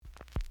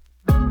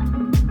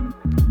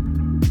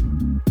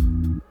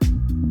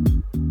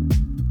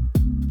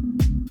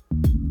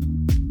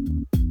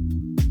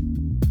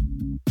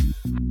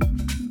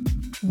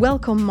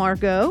Welcome,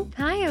 Margo.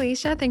 Hi,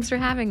 Alicia. Thanks for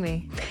having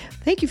me.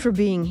 Thank you for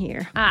being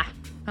here. I'll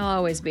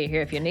always be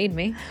here if you need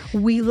me.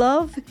 We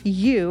love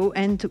you,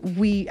 and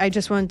I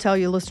just want to tell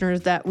you,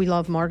 listeners, that we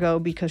love Margo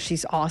because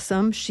she's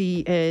awesome.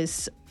 She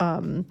is,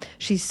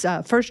 she's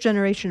first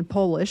generation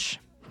Polish.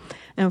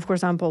 And of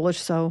course, I'm Polish,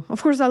 so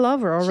of course I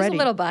love her already. She's a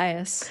little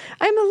biased.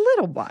 I'm a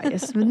little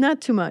biased, but not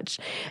too much.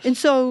 And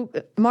so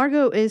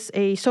Margo is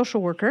a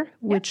social worker,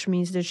 which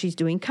means that she's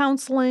doing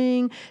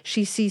counseling.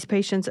 She sees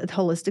patients at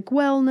Holistic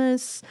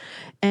Wellness,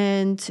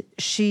 and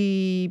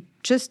she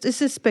just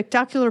is a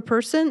spectacular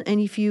person. And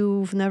if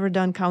you've never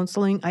done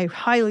counseling, I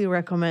highly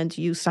recommend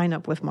you sign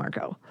up with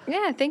Margo.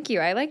 Yeah, thank you.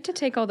 I like to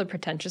take all the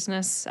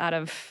pretentiousness out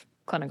of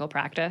clinical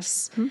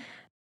practice.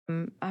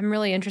 Mm-hmm. I'm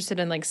really interested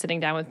in sitting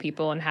down with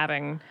people and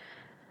having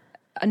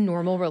a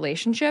normal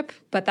relationship,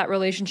 but that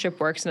relationship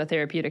works in a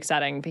therapeutic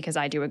setting because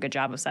I do a good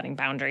job of setting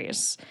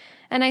boundaries.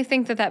 And I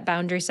think that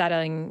boundary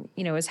setting,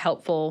 is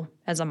helpful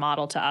as a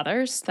model to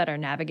others that are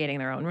navigating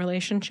their own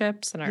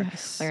relationships and are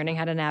learning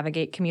how to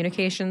navigate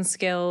communication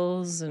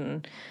skills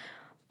and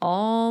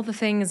all the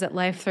things that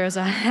life throws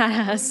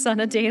at us on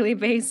a daily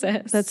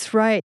basis. That's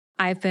right.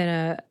 I've been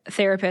a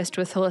therapist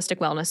with Holistic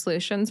Wellness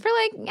Solutions for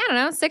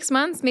 6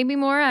 months, maybe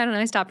more. I don't know.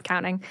 I stopped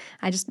counting.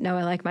 I just know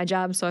I like my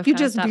job, so I've you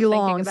just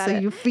belong. So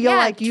you feel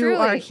like you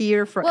are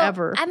here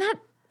forever. Well, and that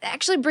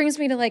actually brings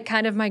me to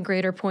kind of my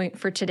greater point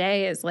for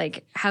today is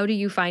how do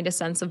you find a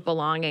sense of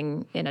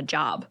belonging in a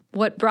job?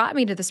 What brought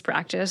me to this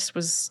practice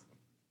was,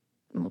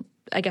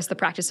 I guess the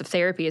practice of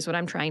therapy is what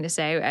I'm trying to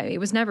say. It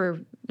was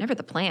never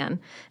the plan.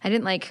 I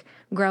didn't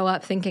grow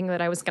up thinking that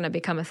I was going to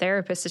become a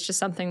therapist. It's just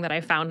something that I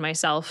found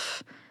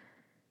myself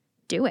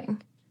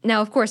doing.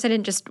 Now, of course, I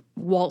didn't just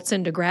waltz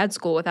into grad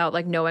school without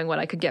knowing what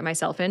I could get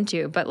myself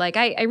into, but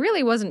I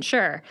really wasn't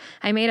sure.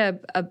 I made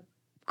a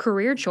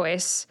career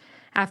choice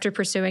after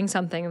pursuing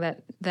something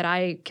that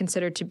I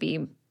considered to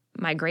be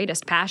my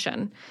greatest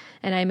passion,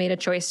 and I made a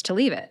choice to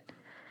leave it.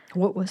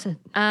 What was it?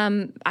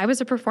 I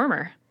was a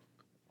performer.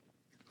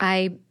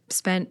 I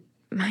spent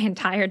my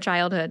entire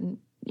childhood,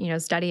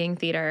 studying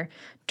theater,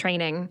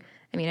 training.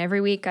 I mean,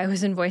 every week I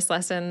was in voice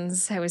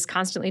lessons. I was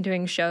constantly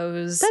doing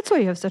shows. That's why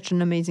you have such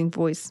an amazing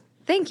voice.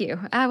 Thank you.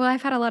 Well,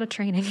 I've had a lot of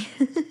training.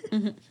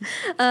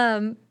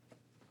 But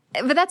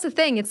that's the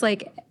thing. It's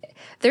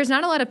there's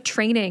not a lot of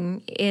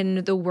training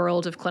in the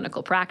world of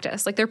clinical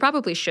practice. There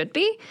probably should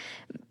be.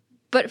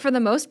 But for the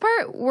most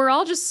part, we're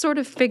all just sort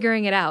of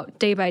figuring it out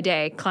day by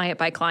day, client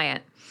by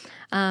client.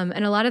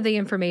 And a lot of the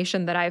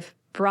information that I've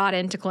brought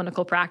into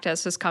clinical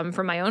practice has come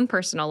from my own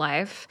personal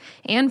life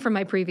and from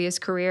my previous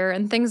career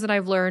and things that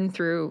I've learned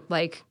through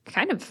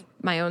kind of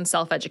my own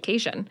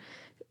self-education,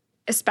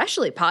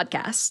 especially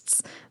podcasts.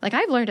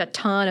 I've learned a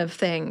ton of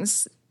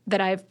things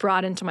that I've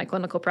brought into my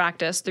clinical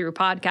practice through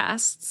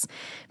podcasts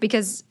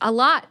because a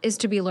lot is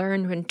to be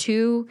learned when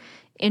two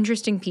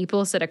interesting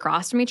people sit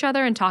across from each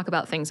other and talk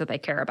about things that they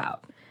care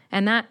about.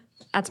 And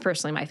that's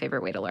personally my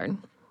favorite way to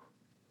learn.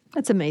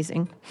 That's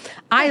amazing.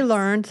 I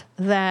learned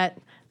that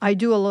I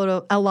do a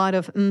lot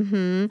of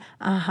when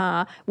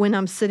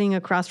I'm sitting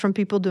across from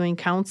people doing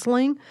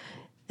counseling.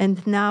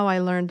 And now I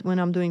learned when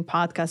I'm doing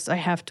podcasts, I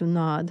have to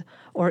nod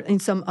or in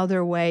some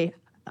other way.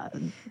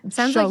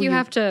 Sounds like you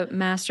have to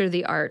master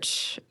the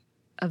art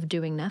of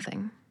doing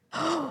nothing.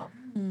 Those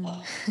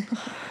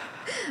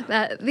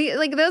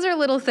are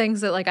little things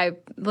that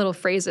little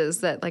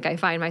phrases that I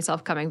find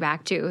myself coming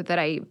back to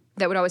that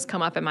would always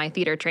come up in my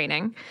theater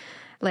training.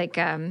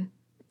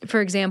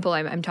 For example,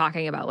 I'm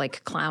talking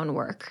about clown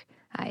work.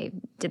 I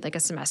did a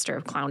semester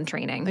of clown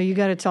training. Oh, you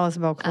got to tell us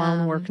about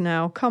clown work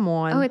now. Come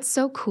on. Oh, it's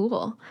so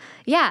cool.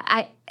 Yeah.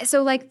 I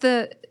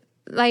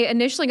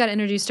initially got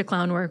introduced to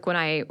clown work when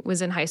I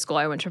was in high school.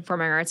 I went to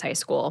Performing Arts High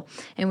School,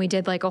 and we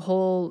did a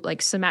whole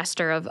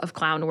semester of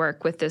clown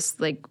work with this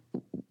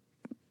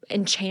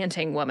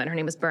enchanting woman. Her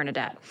name was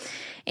Bernadette.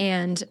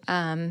 And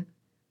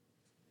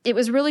it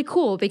was really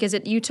cool because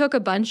you took a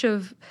bunch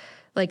of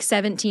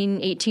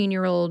 17,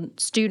 18-year-old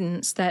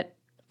students that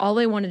all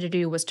they wanted to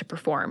do was to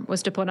perform,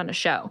 was to put on a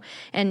show.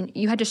 And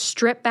you had to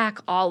strip back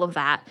all of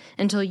that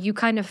until you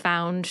kind of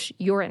found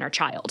your inner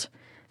child.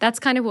 That's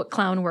kind of what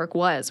clown work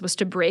was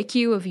to break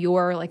you of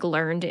your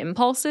learned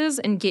impulses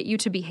and get you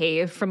to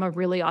behave from a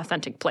really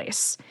authentic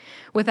place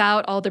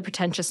without all the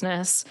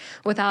pretentiousness,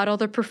 without all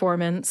the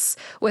performance,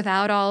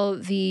 without all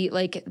the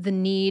the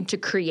need to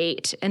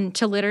create and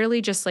to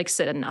literally just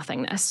sit in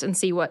nothingness and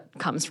see what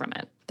comes from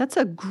it. That's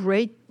a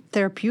great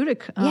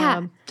therapeutic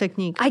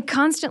technique. I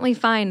constantly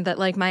find that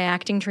my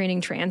acting training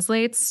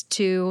translates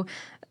to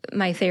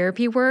my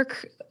therapy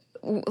work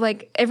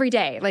every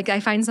day.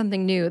 I find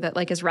something new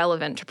that is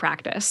relevant to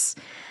practice.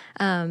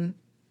 I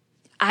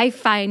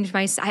find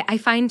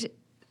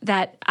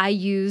that I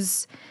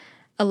use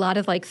a lot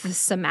of the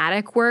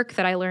somatic work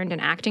that I learned in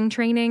acting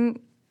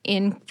training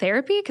in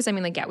therapy, because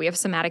we have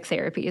somatic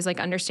therapies,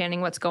 understanding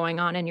what's going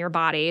on in your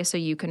body so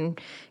you can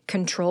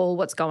control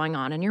what's going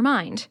on in your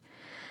mind.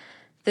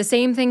 The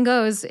same thing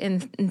goes in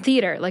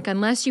theater.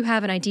 Unless you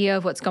have an idea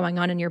of what's going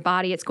on in your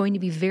body, it's going to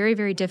be very,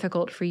 very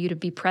difficult for you to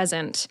be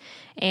present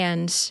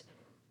and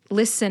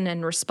listen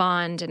and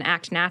respond and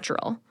act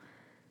natural.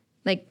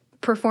 Like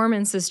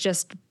performance is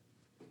just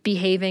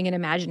behaving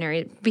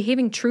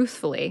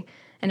truthfully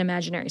in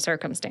imaginary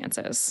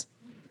circumstances.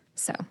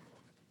 So.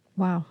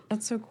 Wow.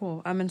 That's so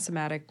cool. I'm in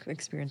somatic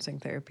experiencing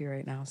therapy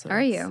right now. So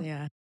Are you?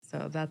 Yeah.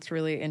 So that's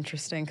really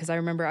interesting because I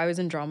remember I was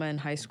in drama in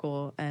high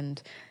school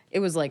and it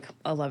was like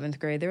 11th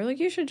grade. They were like,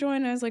 you should join.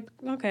 And I was like,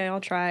 okay,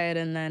 I'll try it.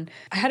 And then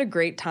I had a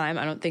great time.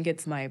 I don't think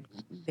it's my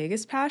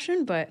biggest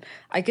passion, but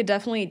I could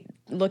definitely,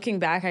 looking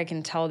back, I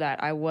can tell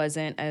that I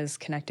wasn't as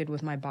connected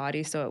with my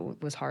body. So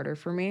it was harder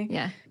for me.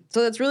 Yeah.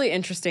 So that's really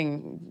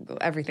interesting,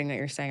 everything that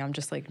you're saying. I'm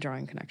just like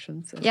drawing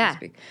connections, so to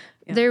speak.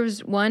 Yeah. There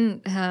was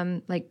one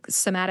like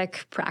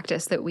somatic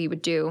practice that we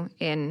would do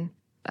in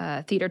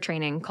theater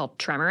training called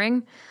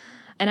tremoring.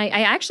 And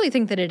I actually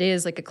think that it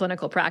is like a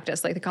clinical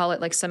practice. Like they call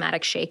it like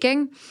somatic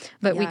shaking,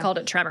 but we called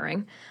it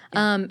tremoring.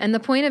 And the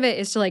point of it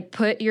is to like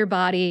put your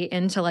body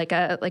into like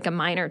a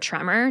minor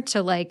tremor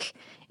to like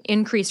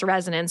increase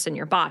resonance in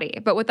your body.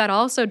 But what that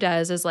also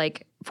does is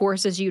like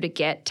forces you to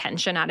get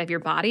tension out of your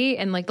body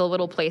in like the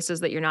little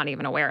places that you're not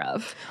even aware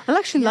of. I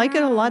actually like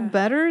it a lot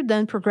better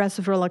than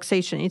progressive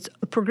relaxation.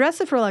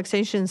 Progressive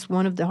relaxation is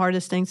one of the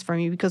hardest things for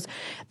me because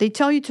they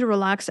tell you to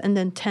relax and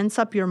then tense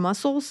up your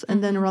muscles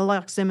and then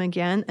relax them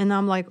again. And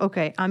I'm like,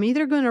 okay, I'm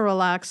either going to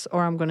relax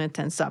or I'm going to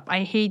tense up.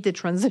 I hate the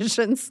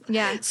transitions.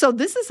 Yeah. So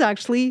this is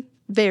actually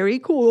very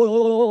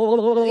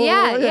cool.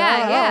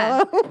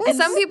 Yeah.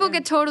 Some people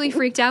get totally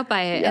freaked out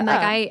by it. And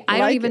like I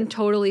don't even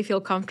totally feel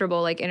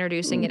comfortable like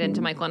introducing it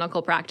into my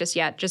clinical practice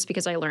yet, just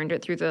because I learned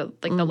it through the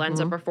lens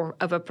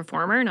of a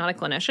performer, not a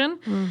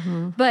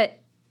clinician. But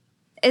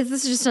this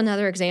is just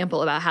another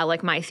example about how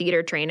like my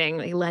theater training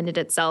like, lended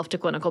itself to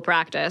clinical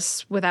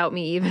practice without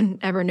me even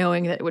ever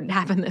knowing that it would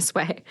happen this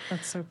way.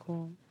 That's so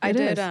cool.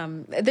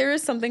 There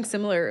is something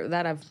similar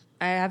that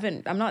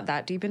I'm not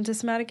that deep into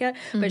somatic yet,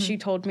 but she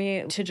told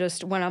me to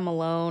just, when I'm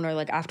alone or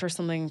like after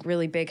something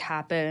really big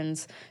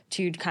happens,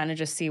 to kind of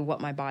just see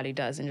what my body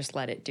does and just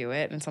let it do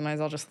it. And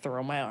sometimes I'll just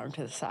throw my arm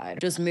to the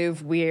side, just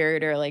move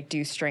weird or like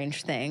do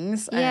strange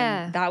things.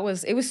 Yeah. And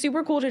it was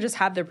super cool to just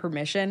have their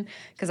permission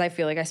because I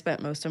feel like I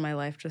spent most of my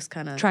life just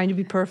kind of trying to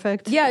be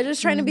perfect. Yeah,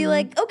 just trying to be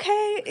like,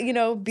 okay,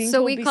 being so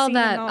told, we be call seen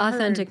that and not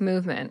authentic heard.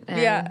 movement.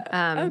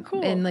 And,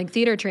 cool. In like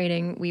theater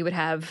training, we would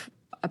have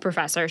a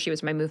professor. She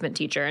was my movement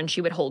teacher, and she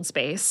would hold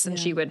space, and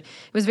it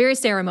was very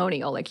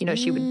ceremonial. Like,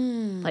 she would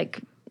like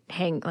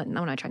hang.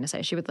 No, I'm not trying to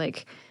say. She would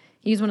like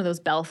use one of those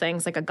bell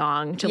things, like a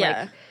gong, to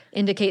like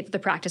indicate that the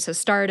practice has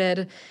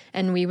started,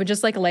 and we would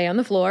just like lay on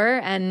the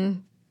floor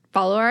and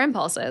follow our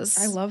impulses.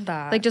 I love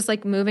that. Like just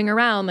like moving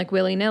around like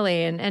willy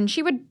nilly, and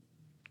she would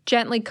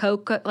gently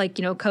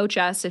coach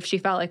us if she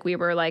felt like we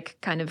were like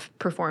kind of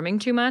performing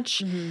too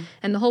much.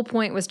 And the whole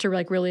point was to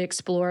like really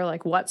explore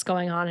like what's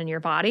going on in your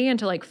body and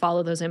to like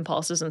follow those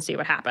impulses and see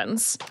what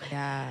happens.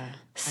 Yeah.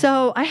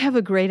 So I have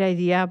a great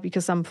idea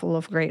because I'm full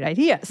of great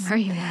ideas. Are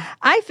you?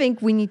 I think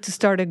we need to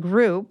start a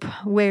group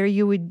where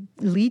you would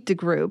lead the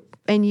group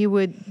and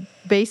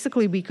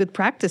we could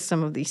practice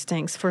some of these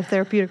things for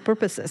therapeutic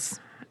purposes.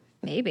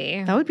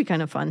 Maybe. That would be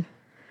kind of fun.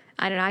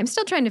 I don't know. I'm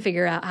still trying to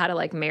figure out how to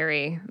like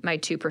marry my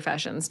two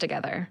professions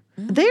together.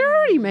 They're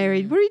already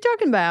married. What are you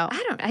talking about?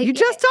 You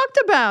just talked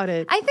about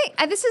it. I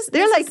think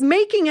they're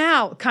making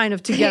out kind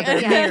of together,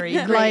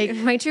 married. Like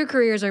my two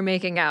careers are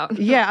making out.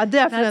 Yeah,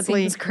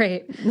 definitely. That seems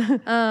great.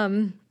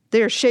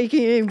 They're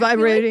shaking and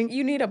vibrating. Like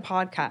you need a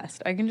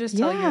podcast. I can just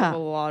tell you have a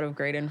lot of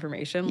great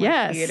information. Like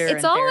yes. theater It's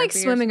and all like therapy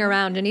swimming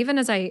around. And even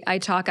as I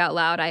talk out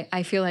loud,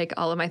 I feel like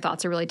all of my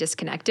thoughts are really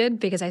disconnected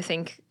because I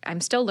think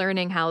I'm still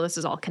learning how this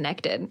is all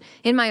connected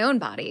in my own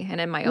body and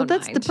in my own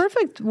That's mind. the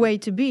perfect way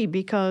to be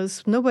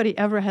because nobody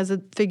ever has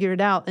it figured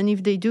out. And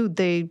if they do,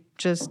 they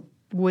just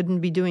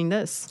wouldn't be doing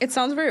this. It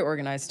sounds very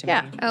organized to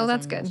Yeah. me. Oh,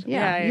 that's good.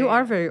 Yeah, you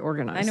are very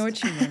organized. I know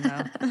what you mean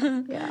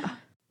now. Yeah.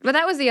 But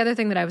that was the other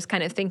thing that I was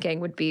kind of thinking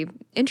would be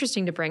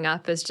interesting to bring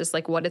up is just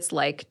like what it's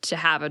like to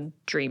have a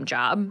dream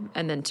job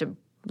and then to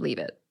leave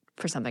it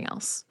for something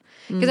else.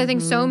 Because I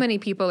think so many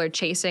people are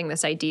chasing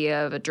this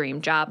idea of a dream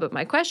job. But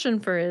my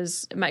question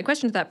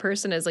to that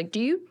person is like,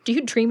 do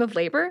you dream of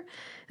labor?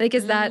 Like,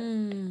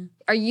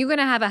 are you going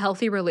to have a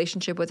healthy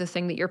relationship with the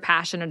thing that you're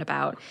passionate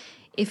about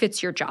if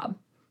it's your job?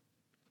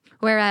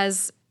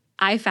 Whereas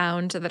I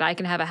found that I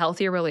can have a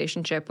healthier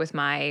relationship with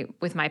my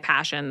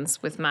passions,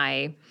 with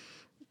my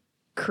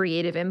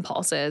creative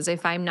impulses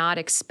if I'm not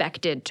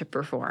expected to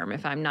perform,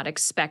 if I'm not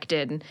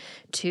expected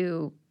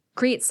to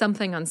create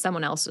something on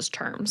someone else's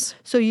terms.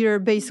 So you're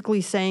basically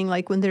saying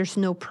like when there's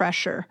no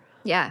pressure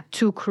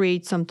to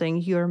create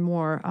something, you're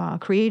more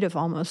creative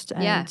almost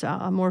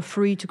and more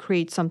free to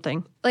create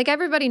something. Like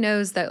everybody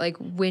knows that like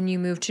when you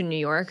move to New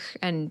York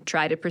and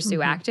try to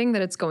pursue acting,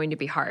 that it's going to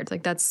be hard.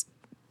 Like that's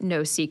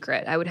no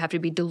secret. I would have to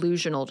be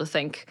delusional to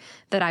think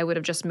that I would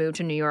have just moved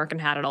to New York and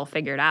had it all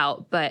figured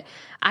out. But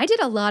I did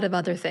a lot of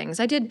other things.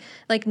 I did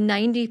like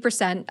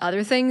 90%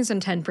 other things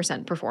and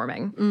 10%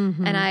 performing.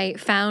 And I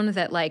found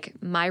that like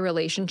my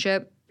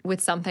relationship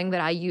with something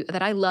that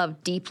I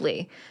love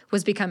deeply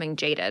was becoming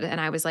jaded. And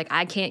I was like,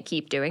 I can't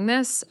keep doing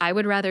this. I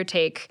would rather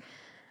take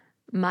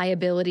my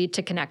ability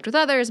to connect with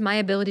others, my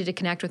ability to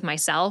connect with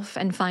myself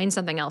and find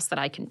something else that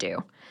I can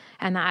do.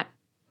 And that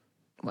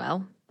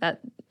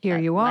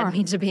you are. led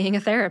me to being a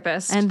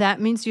therapist. And that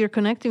means you're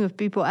connecting with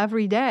people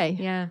every day.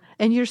 Yeah.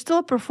 And you're still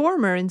a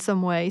performer in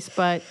some ways,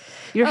 but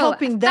you're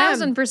helping them.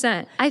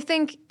 1,000%. I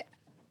think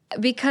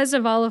because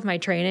of all of my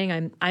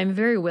training, I'm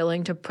very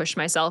willing to push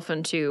myself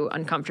into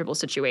uncomfortable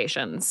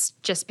situations,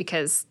 just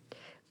because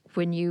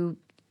when you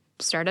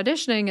start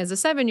auditioning as a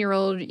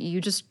 7-year-old,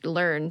 you just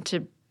learn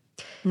to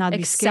not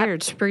be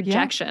scared. Accept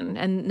rejection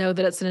and know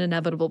that it's an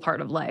inevitable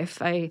part of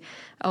life. I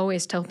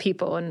always tell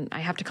people, and I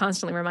have to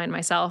constantly remind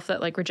myself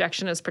that like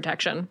rejection is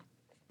protection.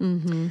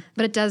 Mm-hmm.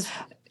 But it does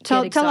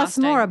tell us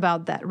more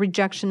about that.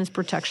 Rejection is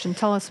protection.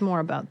 Tell us more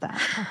about that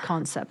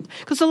concept.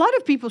 Because a lot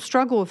of people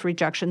struggle with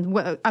rejection.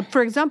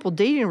 For example,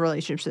 dating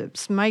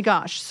relationships. My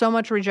gosh, so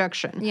much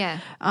rejection. Yeah.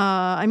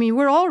 I mean,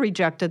 we're all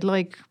rejected,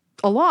 like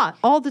a lot,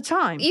 all the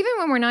time. Even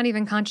when we're not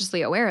even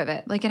consciously aware of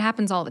it. Like it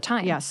happens all the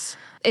time. Yes.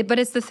 But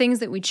it's the things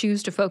that we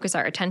choose to focus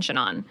our attention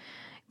on,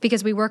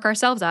 because we work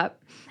ourselves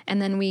up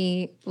and then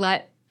we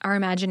let our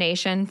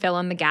imagination fill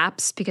in the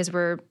gaps because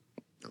we're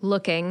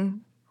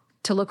looking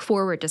to look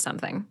forward to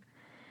something.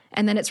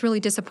 And then it's really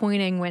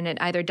disappointing when it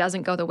either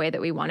doesn't go the way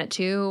that we want it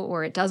to,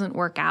 or it doesn't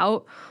work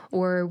out,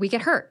 or we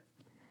get hurt.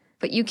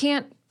 But you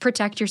can't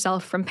protect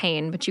yourself from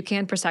pain, but you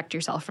can protect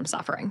yourself from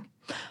suffering.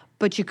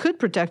 But you could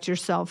protect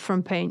yourself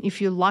from pain.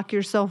 If you lock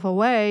yourself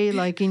away,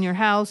 like in your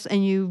house,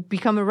 and you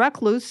become a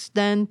recluse,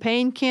 then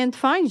pain can't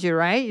find you,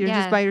 right? You're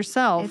just by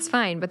yourself. It's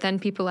fine, but then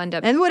people end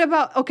up... And what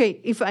about,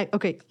 if I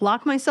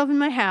lock myself in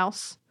my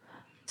house,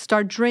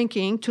 start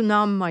drinking to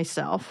numb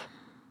myself.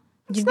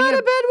 It's not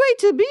a bad way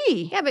to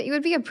be. Yeah, but you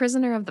would be a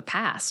prisoner of the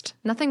past.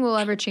 Nothing will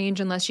ever change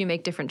unless you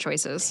make different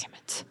choices. Damn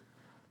it.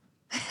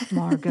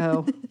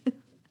 Margo,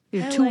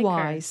 you're too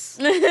wise.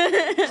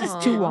 She's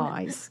too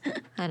wise.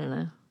 I don't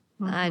know.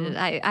 Mm-hmm. I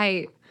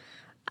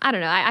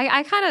don't know.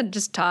 I kind of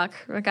just talk.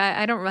 Like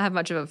I don't have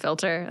much of a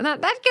filter, and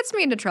that gets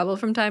me into trouble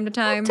from time to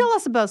time. Well, tell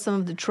us about some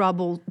of the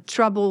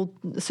trouble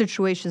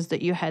situations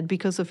that you had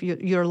because of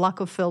your lack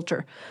of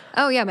filter.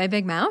 Oh yeah, my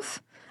big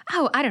mouth.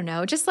 Oh, I don't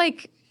know. Just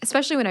like,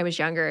 especially when I was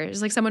younger,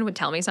 it's like someone would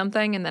tell me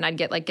something, and then I'd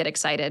get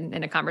excited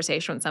in a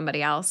conversation with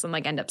somebody else, and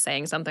like end up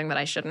saying something that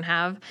I shouldn't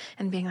have,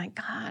 and being like,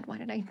 God, why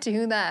did I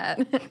do that?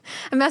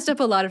 I messed up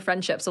a lot of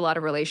friendships, a lot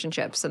of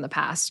relationships in the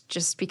past,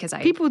 just because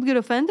people would get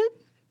offended.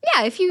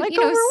 Yeah, if you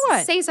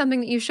say something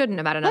that you shouldn't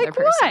about another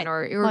person,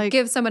 or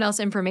give someone else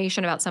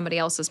information about somebody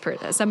else's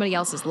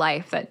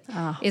life that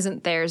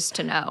isn't theirs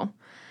to know.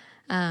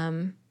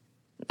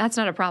 That's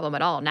not a problem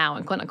at all now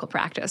in clinical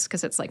practice,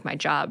 because it's like my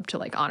job to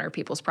like honor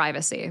people's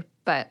privacy.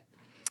 But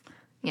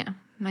yeah,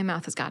 my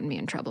mouth has gotten me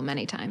in trouble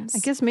many times. I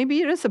guess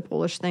maybe it is a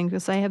Polish thing,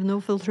 because I have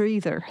no filter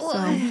either. So.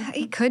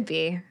 It could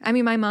be. I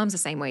mean, my mom's the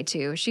same way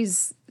too.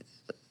 She's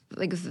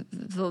like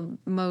the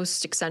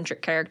most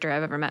eccentric character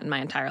I've ever met in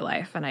my entire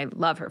life, and I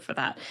love her for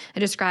that. I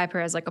describe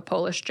her as like a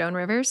Polish Joan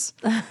Rivers.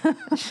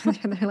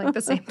 They're like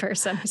the same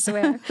person, I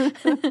swear.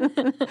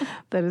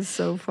 That is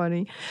so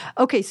funny.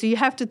 Okay, so you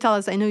have to tell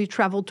us, I know you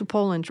traveled to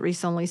Poland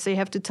recently, so you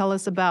have to tell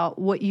us about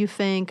what you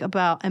think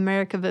about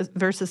America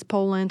versus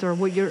Poland, or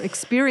what your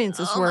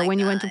experiences were when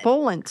you went to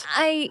Poland.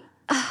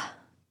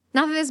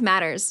 Not that this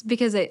matters,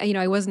 because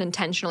I wasn't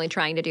intentionally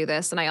trying to do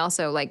this, and I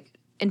also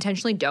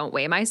intentionally don't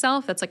weigh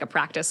myself. That's like a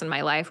practice in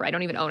my life where I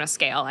don't even own a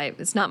scale.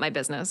 It's not my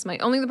business.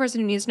 Only the person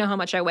who needs to know how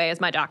much I weigh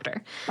is my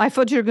doctor. I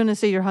thought you were going to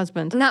say your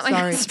husband. Not my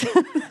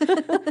husband.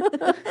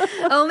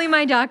 Only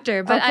my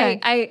doctor. But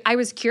okay. I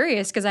was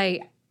curious because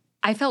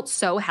I felt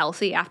so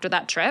healthy after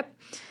that trip,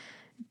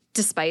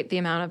 despite the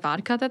amount of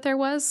vodka that there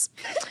was.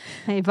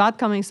 Hey,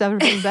 vodka makes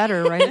everything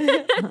better,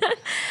 right?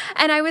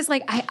 And I was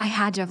like, I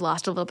had to have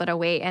lost a little bit of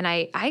weight. And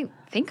I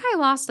think I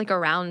lost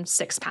around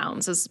 6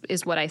 pounds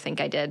is what I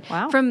think I did.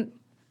 Wow. From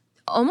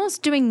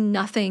almost doing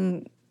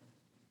nothing.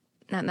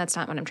 No, that's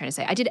not what I'm trying to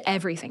say. I did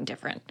everything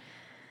different.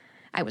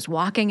 I was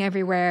walking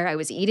everywhere. I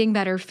was eating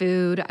better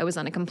food. I was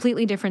on a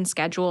completely different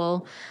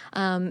schedule.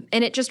 And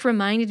it just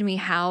reminded me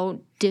how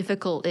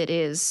difficult it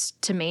is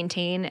to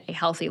maintain a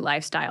healthy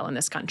lifestyle in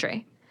this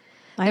country.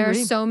 There are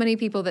so many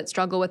people that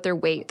struggle with their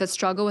weight, that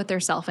struggle with their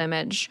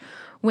self-image,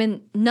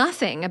 when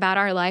nothing about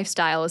our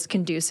lifestyle is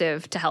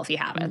conducive to healthy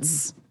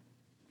habits. Mm-hmm.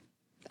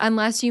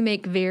 Unless you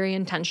make very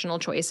intentional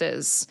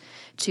choices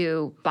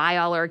to buy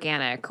all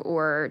organic,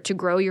 or to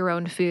grow your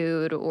own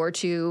food, or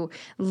to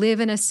live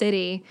in a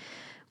city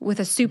with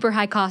a super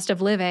high cost of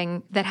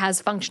living that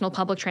has functional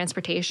public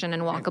transportation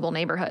and walkable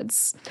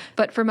neighborhoods.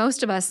 But for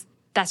most of us,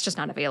 that's just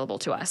not available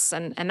to us.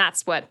 And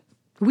that's what...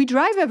 We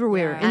drive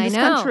everywhere in this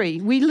country.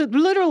 We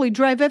literally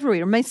drive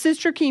everywhere. My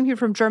sister came here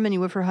from Germany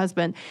with her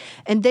husband,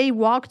 and they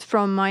walked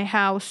from my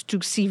house to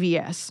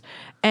CVS.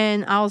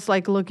 And I was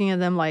looking at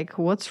them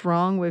what's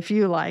wrong with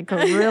you?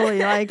 Really?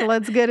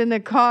 Let's get in the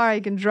car.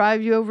 I can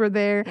drive you over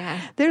there. Yeah.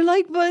 They're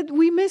but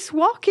we miss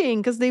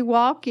walking, because they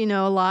walk, a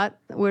lot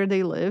where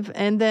they live.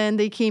 And then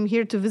they came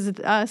here to visit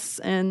us,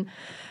 and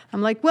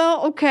I'm like,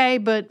 well, okay,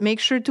 but make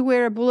sure to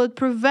wear a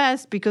bulletproof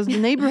vest because the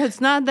neighborhood's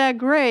not that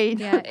great.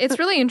 Yeah, it's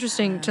really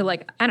interesting to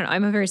like, I don't know,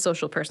 I'm a very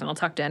social person. I'll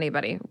talk to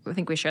anybody. I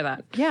think we share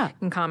that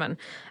in common.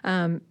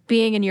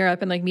 Being in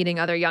Europe and like meeting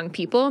other young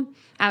people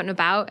out and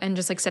about and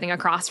just like sitting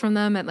across from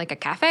them at like a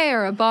cafe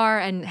or a bar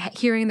and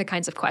hearing the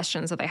kinds of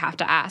questions that they have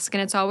to ask.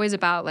 And it's always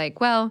about like,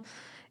 well,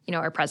 you know,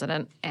 our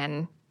president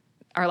and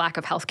our lack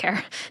of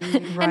healthcare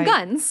and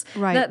guns.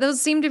 Right. Those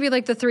seem to be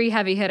like the three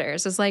heavy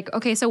hitters. It's like,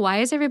 okay, so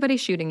why is everybody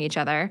shooting each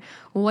other?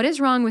 What is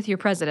wrong with your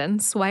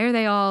presidents? Why are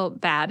they all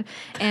bad?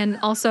 And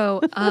also,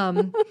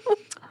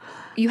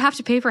 you have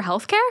to pay for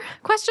healthcare? ?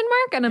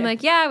 And I'm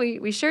like, yeah,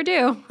 we sure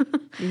do.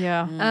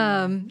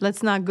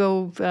 Let's not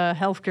go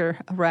healthcare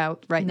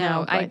route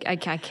now. I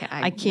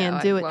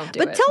can't do it.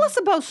 But tell us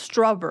about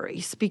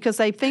strawberries,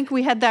 because I think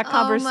we had that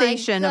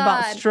conversation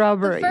about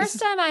strawberries. The first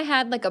time I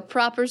had like a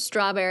proper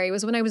strawberry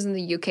was when I was in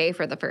the UK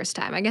for the first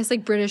time. I guess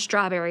like British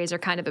strawberries are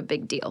kind of a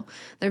big deal.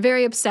 They're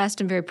very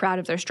obsessed and very proud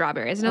of their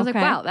strawberries. And I was like,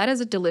 wow, that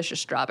is a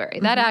delicious strawberry.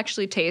 That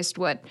actually tastes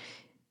what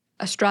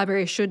a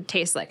strawberry should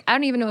taste like. I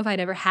don't even know if I'd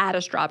ever had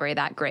a strawberry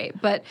that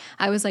great, but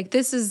I was like,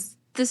 this is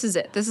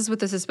it. This is what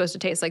this is supposed to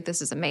taste like.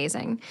 This is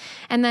amazing.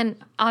 And then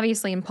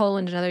obviously in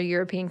Poland and other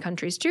European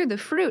countries too, the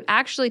fruit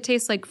actually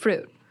tastes like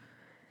fruit.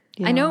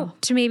 Yeah. I know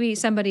to maybe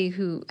somebody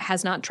who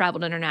has not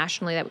traveled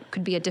internationally, that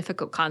could be a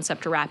difficult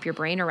concept to wrap your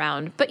brain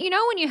around. But you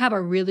know when you have a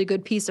really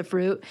good piece of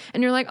fruit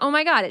and you're like, oh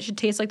my God, it should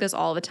taste like this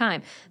all the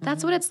time.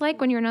 That's what it's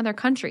like when you're in another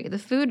country. The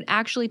food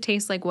actually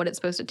tastes like what it's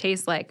supposed to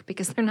taste like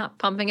because they're not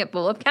pumping it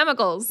full of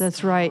chemicals.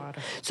 That's right.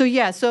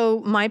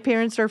 So my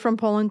parents are from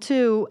Poland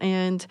too,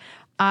 and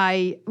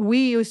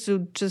we used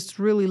to just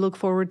really look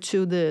forward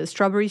to the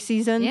strawberry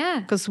season.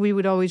 Yeah. Because we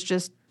would always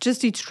just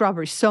eat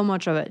strawberries, so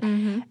much of it.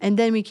 Mm-hmm. And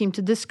then we came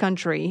to this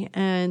country,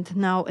 and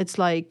now it's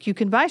like you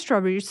can buy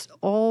strawberries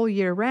all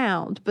year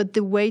round, but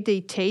the way they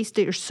taste,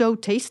 they are so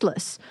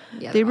tasteless.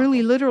 Yeah, they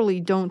really literally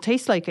don't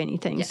taste like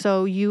anything. Yeah.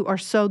 So you are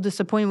so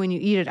disappointed when you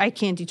eat it. I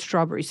can't eat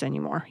strawberries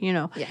anymore, you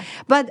know. Yeah.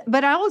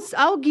 But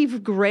I'll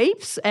give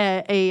grapes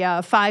a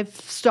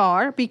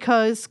 5-star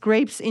because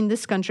grapes in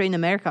this country, in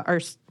America, are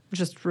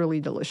just really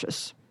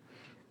delicious.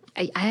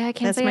 I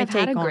can't say I've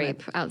had a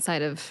grape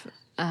outside of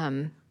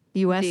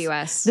U.S. The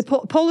U.S. The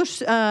Polish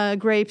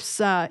grapes,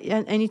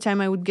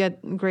 anytime I would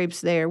get grapes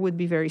there, would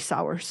be very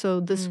sour. So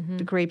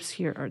the grapes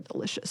here are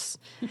delicious.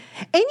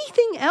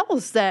 Anything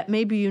else that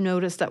maybe you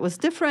noticed that was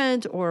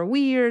different or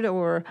weird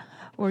or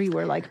you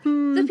were like,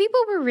 The people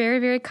were very,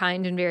 very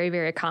kind and very,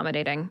 very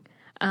accommodating.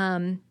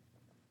 And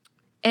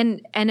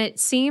it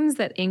seems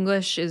that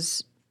English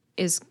is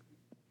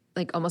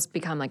like almost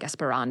become like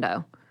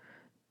Esperanto.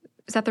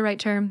 Is that the right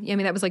term? I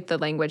mean, that was like the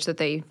language that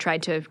they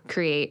tried to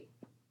create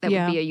that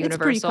would be a universal. It's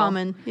pretty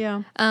common,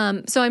 yeah.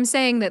 So I'm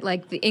saying that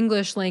like the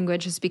English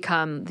language has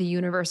become the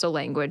universal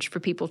language for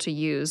people to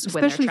use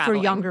when they're traveling. Especially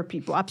for younger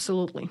people,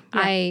 absolutely.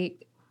 Yeah. I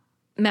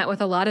met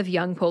with a lot of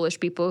young Polish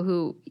people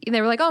who,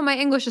 they were like, oh, my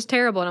English is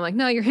terrible. And I'm like,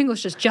 no, your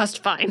English is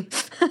just fine.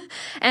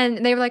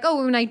 And they were like,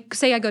 oh, when I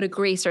say I go to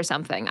Greece or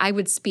something, I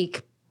would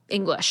speak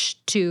English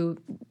to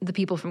the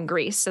people from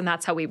Greece, and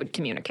that's how we would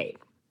communicate.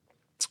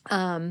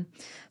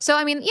 So,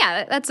 I mean,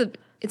 yeah,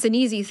 it's an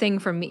easy thing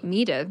for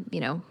me to,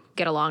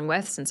 get along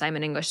with since I'm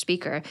an English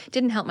speaker. It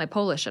didn't help my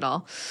Polish at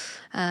all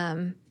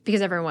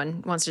because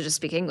everyone wants to just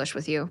speak English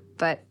with you.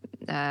 But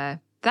that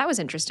was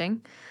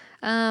interesting.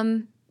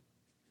 The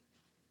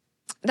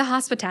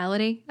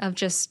hospitality of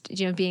just,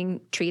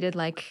 being treated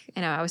like,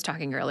 I was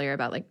talking earlier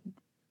about like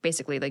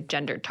basically like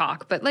gender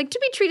talk, but like to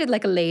be treated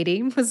like a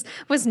lady was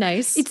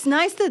nice. It's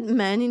nice that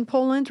men in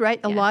Poland, right?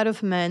 A lot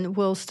of men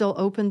will still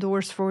open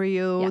doors for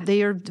you. Yeah.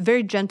 They are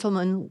very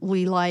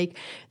gentlemanly, like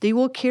they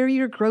will carry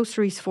your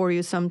groceries for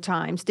you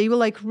sometimes. They will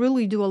like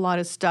really do a lot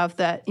of stuff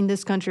that in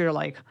this country are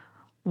like,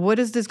 what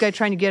is this guy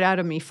trying to get out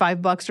of me?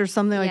 $5 or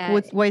something? Yeah.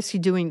 Like, why is he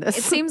doing this?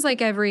 It seems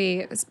like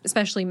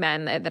especially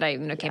men that I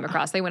came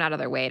across, they went out of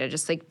their way to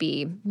just like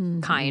be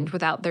kind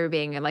without there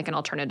being like an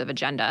alternative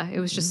agenda. It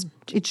was just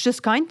it's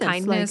just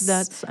kindness. Like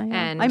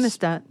I miss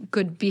that.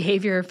 Good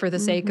behavior for the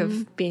sake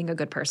of being a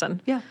good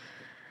person. Yeah.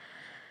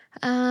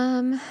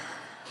 I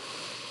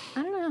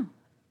don't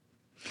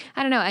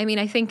know. I mean,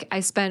 I think I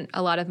spent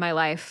a lot of my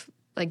life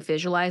like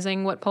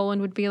visualizing what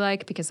Poland would be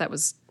like because that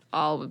was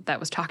all that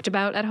was talked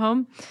about at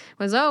home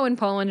was, in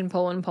Poland and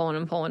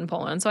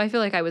Poland. So I feel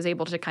like I was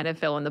able to kind of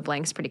fill in the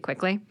blanks pretty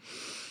quickly.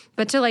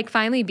 But to like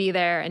finally be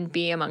there and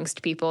be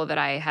amongst people that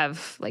I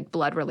have like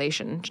blood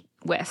relation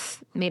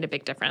with made a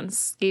big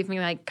difference. Gave me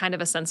like kind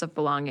of a sense of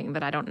belonging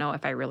that I don't know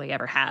if I really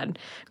ever had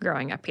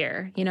growing up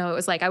here. It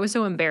was like I was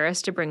so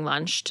embarrassed to bring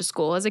lunch to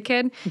school as a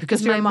kid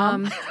because my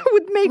mom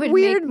would make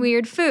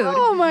weird food.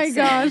 Oh my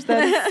gosh,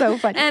 that's so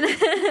funny.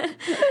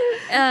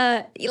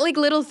 And like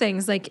little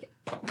things like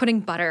putting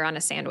butter on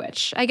a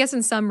sandwich. I guess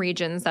in some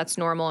regions that's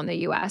normal in the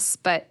U.S.,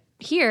 but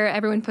here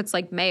everyone puts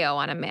like mayo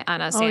on a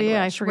sandwich. Oh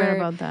yeah, I forgot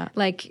about that.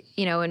 Like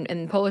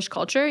in Polish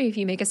culture, if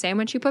you make a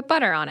sandwich, you put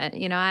butter on it.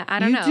 I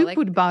don't know. You do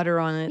put butter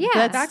on it.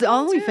 Yeah, that's the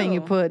only thing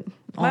you put.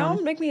 My mom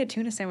would make me a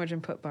tuna sandwich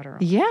and put butter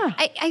on it. Yeah,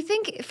 I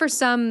think for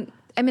some.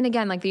 I mean,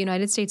 again, like the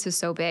United States is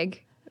so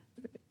big,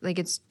 like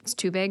it's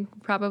too big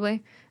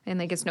probably, and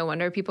like it's no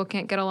wonder people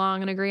can't get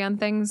along and agree on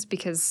things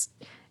because,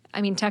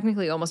 I mean,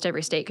 technically almost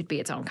every state could be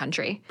its own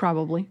country.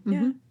 Probably.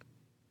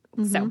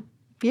 Mm-hmm. So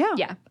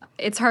yeah,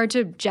 it's hard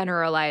to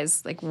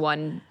generalize like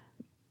one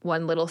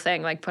little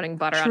thing, like putting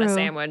butter on a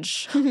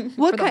sandwich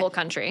for the whole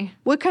country.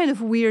 What kind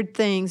of weird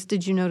things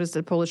did you notice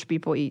that Polish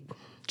people eat?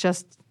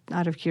 Just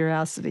out of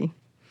curiosity.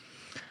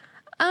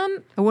 I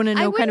want to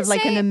know kind of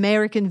like an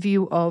American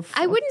view of...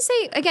 I wouldn't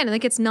say, again,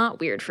 like it's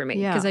not weird for me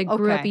because I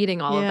grew up eating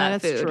all of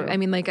that food. True. I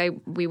mean, like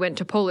we went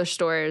to Polish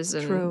stores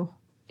and... True.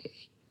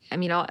 I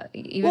mean,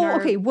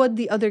 even what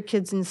the other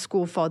kids in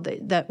school thought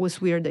that was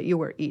weird that you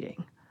were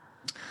eating?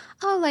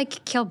 Oh,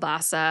 like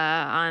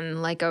kielbasa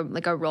on like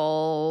a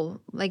roll,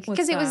 like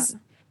because it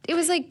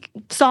was like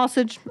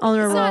sausage on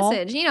a roll.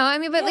 Sausage, you know. I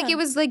mean, but like it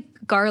was like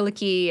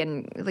garlicky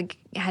and like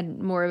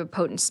had more of a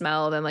potent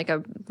smell than like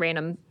a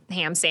random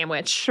ham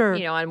sandwich, you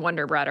know, on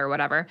Wonder Bread or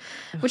whatever,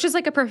 which is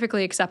like a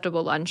perfectly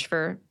acceptable lunch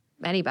for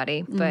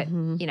anybody. But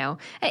you know,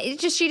 it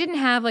just she didn't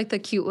have like the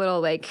cute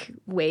little like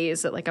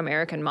ways that like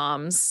American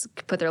moms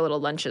put their little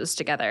lunches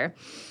together.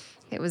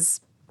 It was,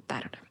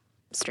 I don't know.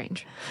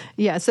 Strange.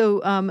 Yeah,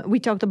 so we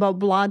talked about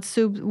blood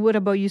soup. What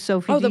about you,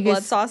 Sophie? Oh, the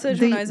blood sausage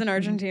when I was in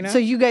Argentina? So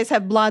you guys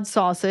have blood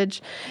sausage.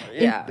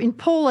 Yeah. In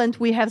Poland,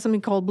 we have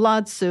something called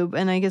blood soup,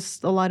 and I guess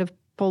a lot of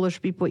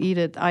Polish people eat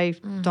it. I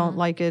don't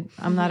like it.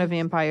 I'm not a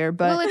vampire,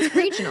 but... Well, it's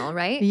regional,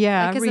 right?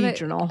 Yeah,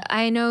 regional.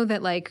 I know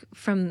that, like,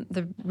 from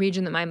the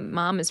region that my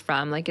mom is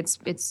from, like,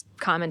 it's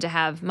common to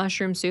have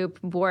mushroom soup,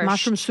 borscht.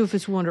 Mushroom soup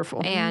is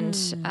wonderful. And...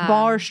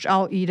 borscht,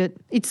 I'll eat it.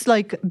 It's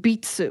like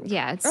beet soup.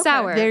 Yeah, it's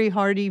sour. Very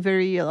hearty,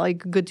 very, like,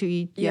 good to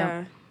eat.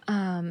 Yeah.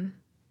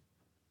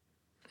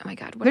 Oh my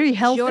God. Very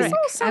healthy.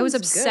 I was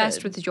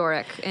obsessed with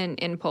Żurek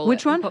in Poland.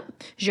 Which one?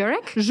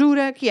 Żurek?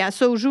 Żurek, yeah.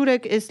 So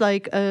Żurek is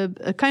like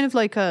a kind of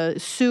like a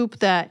soup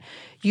that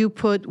you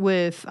put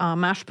with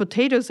mashed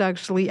potatoes,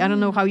 actually. I don't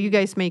know how you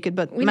guys make it,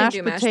 but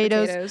mashed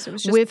potatoes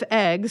with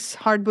eggs,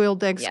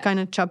 hard-boiled eggs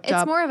kind of chopped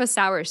up. It's more of a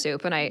sour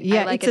soup, and I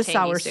like it's a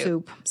sour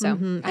soup. So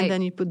and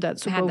then you put that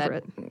soup over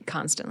it.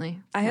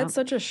 Constantly. I had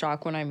such a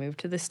shock when I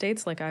moved to the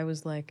States. Like, I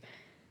was like,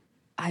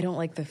 I don't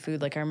like the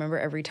food. Like, I remember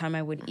every time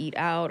I would eat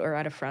out or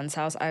at a friend's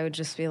house, I would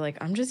just be like,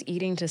 I'm just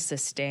eating to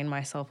sustain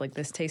myself. Like,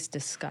 this tastes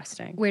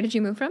disgusting. Where did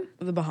you move from?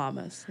 The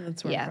Bahamas.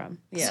 That's where I'm from.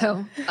 Yeah.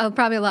 So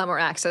probably a lot more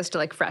access to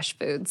like fresh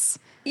foods.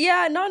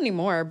 Yeah, not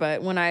anymore.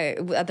 But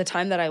at the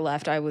time that I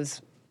left, I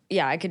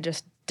could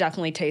just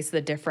definitely taste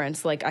the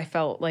difference. Like, I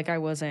felt like I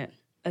wasn't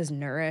as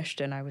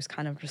nourished and I was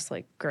kind of just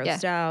like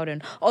grossed out.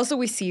 And also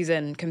we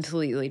season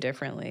completely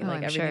differently.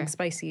 Like everything's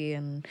spicy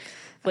and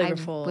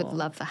flavorful. I would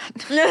love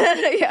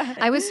that. Yeah.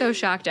 I was so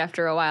shocked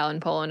after a while in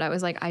Poland. I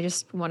was like, I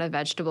just want a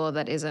vegetable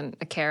that isn't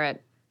a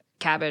carrot,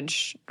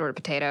 cabbage, or a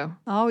potato.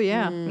 Oh,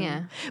 yeah.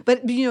 Yeah.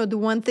 But, you know, the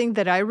one thing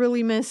that I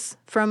really miss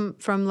from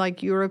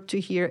like Europe to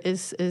here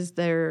is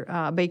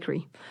their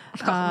bakery.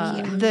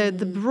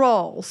 The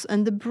rolls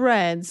and the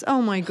breads.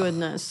 Oh, my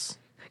goodness.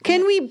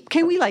 Can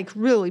we like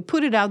really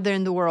put it out there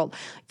in the world?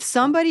 If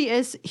somebody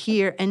is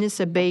here and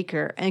is a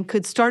baker and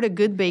could start a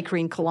good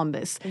bakery in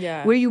Columbus,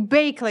 where you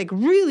bake like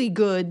really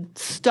good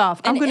stuff,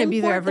 I'm going to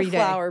be there every day.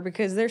 Flour,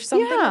 because there's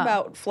something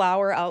about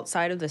flour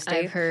outside of the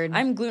state. I've heard.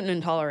 I'm gluten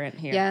intolerant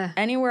here. Yeah.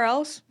 Anywhere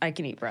else, I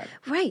can eat bread.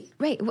 Right.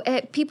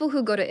 People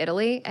who go to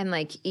Italy and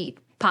like eat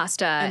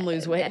pasta and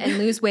lose weight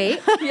is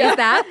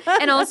that,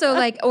 and also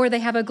like, or they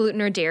have a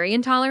gluten or dairy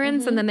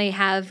intolerance, and then they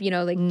have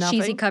like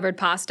cheesy covered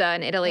pasta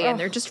in Italy, and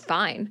they're just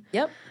fine.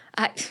 Yep.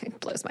 It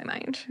blows my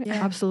mind. Yeah,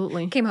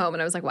 absolutely. Came home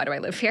and I was like, why do I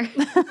live here?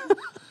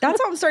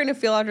 That's how I'm starting to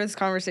feel after this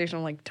conversation.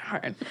 I'm like,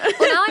 darn.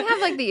 Well, now I have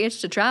like the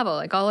itch to travel.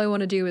 Like all I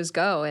want to do is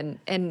go,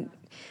 and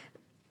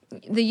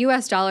the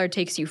U.S. dollar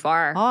takes you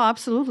far. Oh,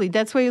 absolutely.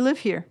 That's why you live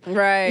here.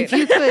 Right.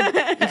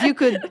 If you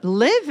could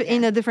live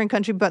in a different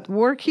country but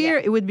work here,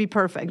 it would be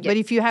perfect. But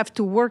if you have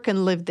to work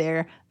and live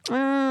there,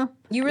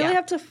 you really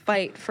have to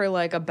fight for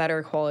like a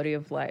better quality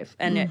of life,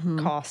 and it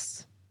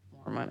costs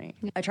more money.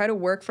 I try to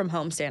work from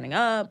home standing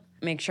up,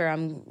 make sure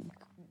I'm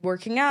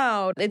working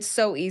out. It's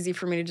so easy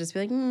for me to just be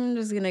like, I'm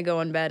just going to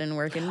go in bed and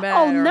work in bed.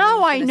 Oh,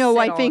 now I know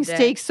why things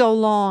take so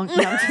long.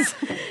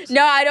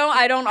 No,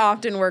 I don't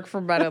often work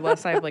from bed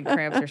unless I have like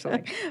cramps or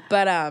something.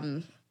 But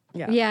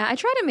yeah, I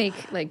try to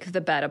make like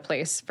the bed a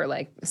place for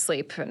like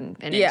sleep and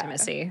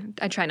intimacy.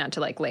 I try not to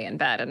like lay in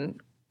bed and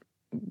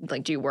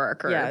like do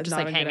work or just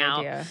like hang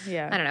out.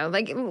 Yeah. I don't know,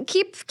 like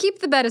keep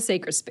the bed a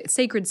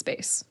sacred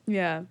space.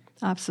 Yeah.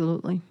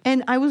 Absolutely.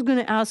 And I was going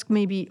to ask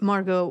maybe,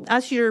 Margo,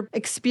 as you're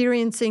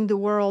experiencing the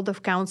world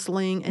of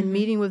counseling and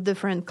meeting with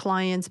different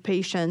clients,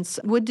 patients,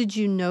 what did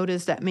you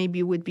notice that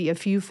maybe would be a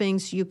few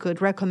things you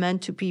could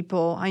recommend to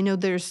people? I know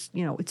there's,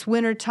 it's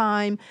winter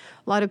time.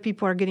 A lot of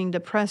people are getting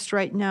depressed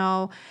right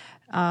now.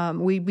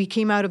 We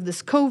came out of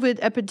this COVID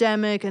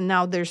epidemic, and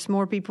now there's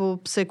more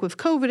people sick with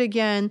COVID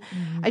again.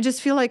 I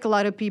just feel like a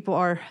lot of people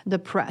are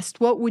depressed.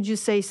 What would you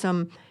say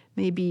some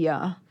maybe...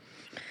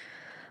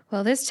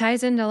 Well, this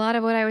ties into a lot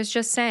of what I was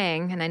just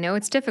saying, and I know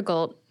it's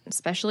difficult,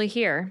 especially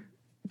here,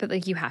 but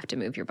like you have to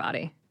move your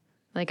body.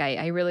 Like,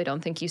 I really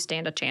don't think you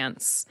stand a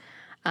chance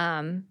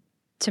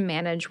to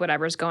manage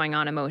whatever's going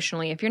on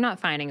emotionally if you're not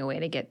finding a way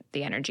to get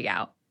the energy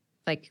out.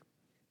 Like,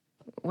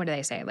 what do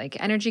they say?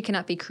 Like, energy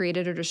cannot be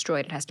created or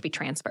destroyed. It has to be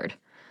transferred.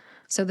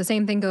 So the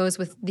same thing goes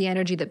with the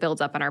energy that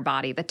builds up in our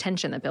body, the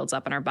tension that builds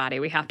up in our body.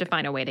 We have to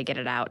find a way to get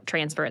it out,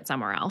 transfer it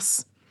somewhere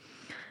else.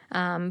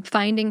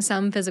 Finding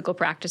some physical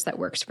practice that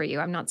works for you.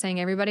 I'm not saying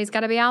everybody's got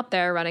to be out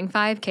there running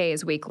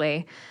 5Ks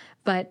weekly,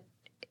 but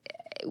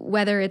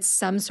whether it's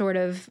some sort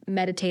of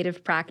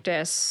meditative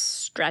practice,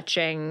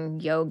 stretching,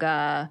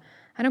 yoga,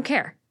 I don't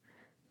care.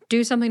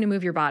 Do something to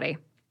move your body.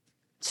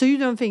 So you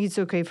don't think it's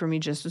okay for me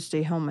just to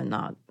stay home and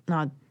not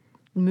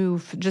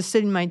move, just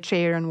sit in my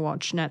chair and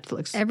watch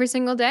Netflix? Every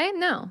single day?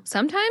 No.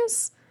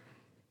 Sometimes,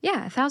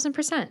 yeah,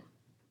 1,000%.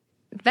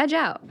 Veg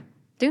out.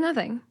 Do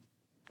nothing.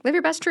 Live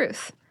your best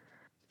truth.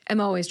 I'm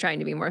always trying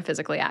to be more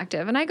physically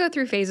active, and I go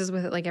through phases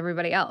with it like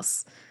everybody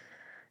else.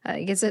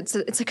 I guess it's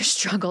like a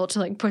struggle to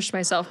like push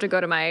myself to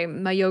go to my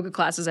yoga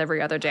classes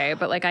every other day,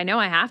 but like I know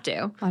I have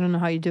to. I don't know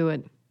how you do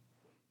it.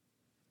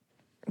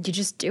 You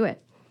just do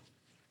it.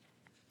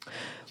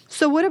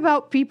 So what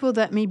about people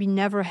that maybe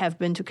never have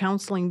been to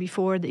counseling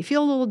before? They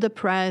feel a little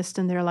depressed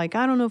and they're like,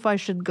 I don't know if I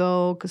should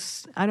go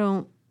because I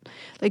don't,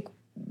 like,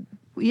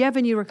 you have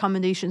any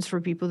recommendations for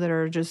people that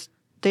are just,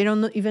 they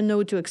don't even know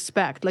what to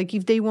expect? Like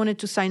if they wanted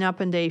to sign up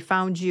and they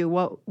found you,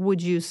 what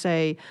would you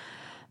say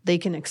they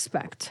can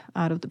expect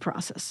out of the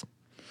process?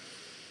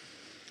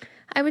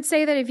 I would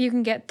say that if you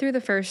can get through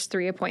the first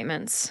 3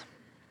 appointments,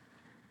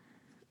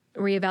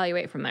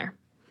 reevaluate from there.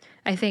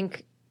 I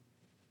think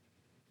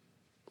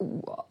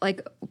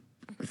like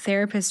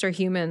therapists are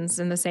humans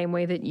in the same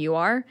way that you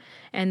are,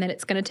 and that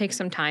it's going to take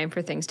some time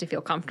for things to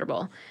feel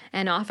comfortable.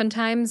 And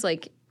oftentimes,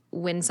 like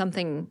when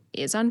something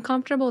is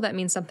uncomfortable, that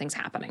means something's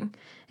happening.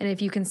 And if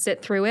you can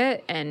sit through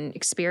it and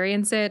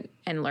experience it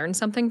and learn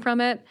something from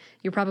it,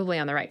 you're probably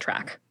on the right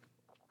track.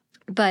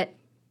 But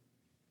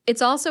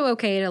it's also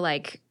okay to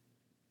like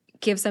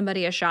give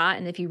somebody a shot.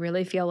 And if you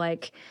really feel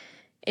like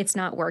it's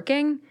not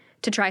working,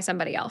 to try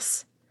somebody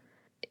else.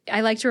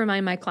 I like to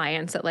remind my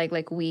clients that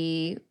like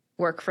we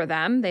work for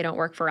them. They don't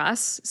work for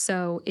us.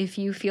 So if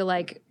you feel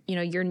like, you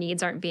know, your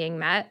needs aren't being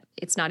met,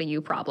 it's not a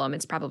you problem.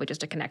 It's probably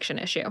just a connection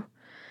issue.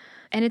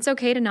 And it's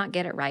okay to not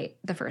get it right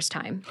the first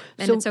time.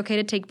 And it's okay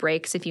to take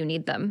breaks if you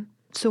need them.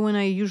 So when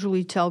I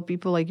usually tell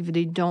people, like, if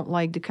they don't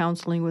like the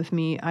counseling with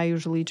me, I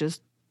usually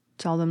just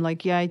tell them,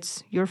 like, yeah,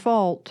 it's your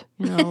fault.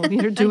 You know,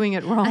 you're doing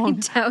it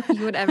wrong. I doubt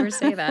you would ever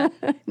say that.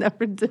 I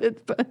never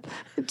did, but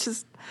it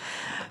just,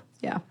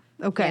 yeah.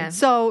 Okay. Yeah.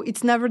 So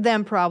it's never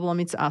them problem,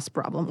 it's us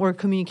problem or a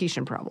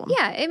communication problem.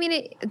 Yeah. I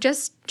mean,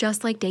 just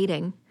like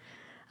dating.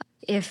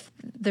 If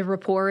the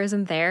rapport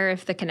isn't there,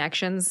 if the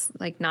connection's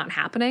like not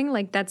happening,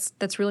 like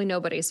that's really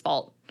nobody's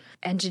fault.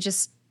 And to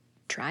just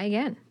try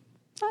again.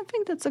 I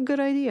think that's a good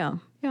idea.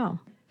 Yeah.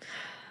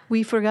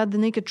 We forgot the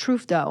naked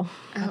truth, though.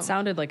 That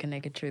sounded like a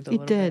naked truth a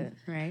little bit,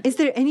 right? Is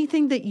there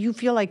anything that you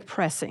feel like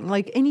pressing?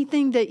 Like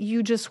anything that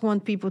you just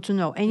want people to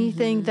know?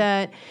 Anything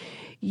that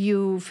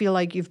you feel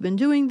like you've been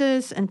doing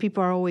this and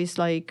people are always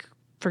like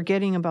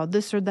forgetting about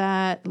this or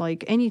that?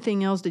 Like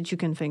anything else that you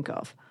can think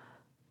of?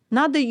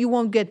 Not that you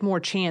won't get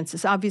more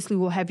chances. Obviously,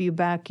 we'll have you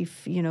back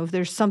if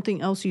there's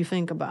something else you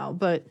think about.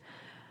 But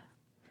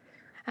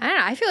I don't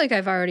know. I feel like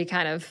I've already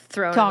kind of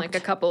thrown like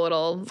a couple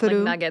little like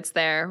nuggets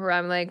there where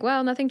I'm like,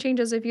 well, nothing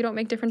changes if you don't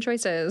make different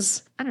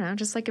choices. I don't know.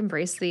 Just like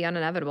embrace the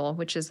inevitable,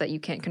 which is that you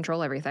can't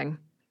control everything.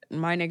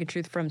 My naked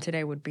truth from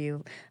today would be,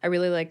 I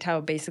really liked how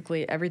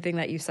basically everything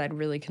that you said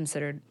really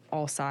considered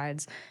all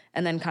sides.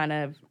 And then kind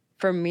of,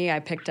 for me,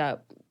 I picked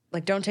up,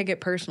 like, don't take it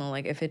personal.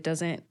 Like, if it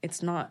doesn't,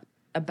 it's not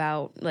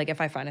about, like, if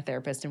I find a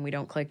therapist and we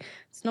don't click,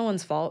 it's no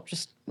one's fault.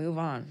 Just move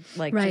on.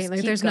 Like, right. just Like,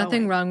 keep there's going.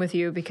 nothing wrong with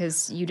you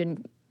because you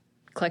didn't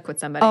click with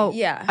somebody. Oh,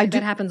 yeah.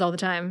 That happens all the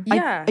time.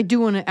 Yeah. I do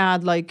want to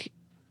add, like,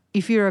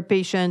 if you're a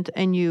patient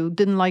and you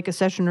didn't like a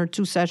session or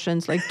 2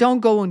 sessions, like, don't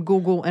go on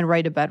Google and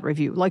write a bad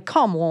review. Like,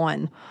 come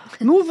on.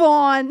 Move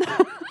on.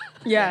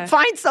 Yeah.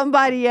 Find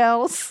somebody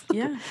else.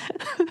 Yeah.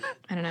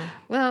 I don't know.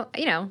 Well,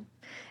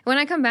 when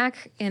I come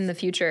back in the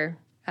future,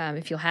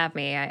 if you'll have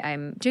me,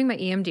 I'm doing my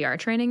EMDR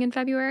training in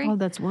February. Oh,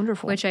 that's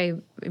wonderful. Which I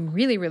am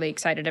really, really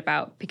excited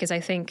about because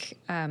I think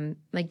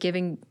like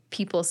giving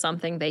people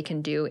something they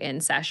can do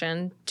in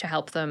session to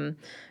help them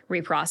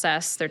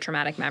reprocess their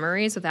traumatic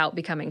memories without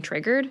becoming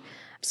triggered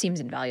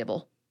seems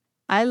invaluable.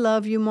 I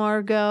love you,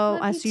 Margo,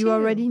 as you too.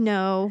 already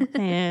know.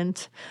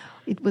 And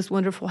it was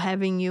wonderful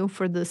having you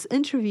for this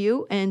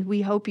interview. And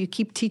we hope you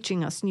keep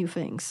teaching us new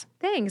things.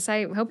 Thanks.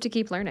 I hope to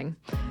keep learning.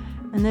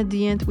 And at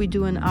the end, we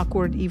do an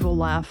awkward, evil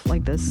laugh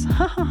like this.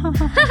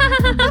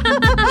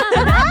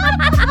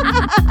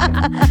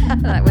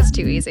 That was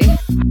too easy.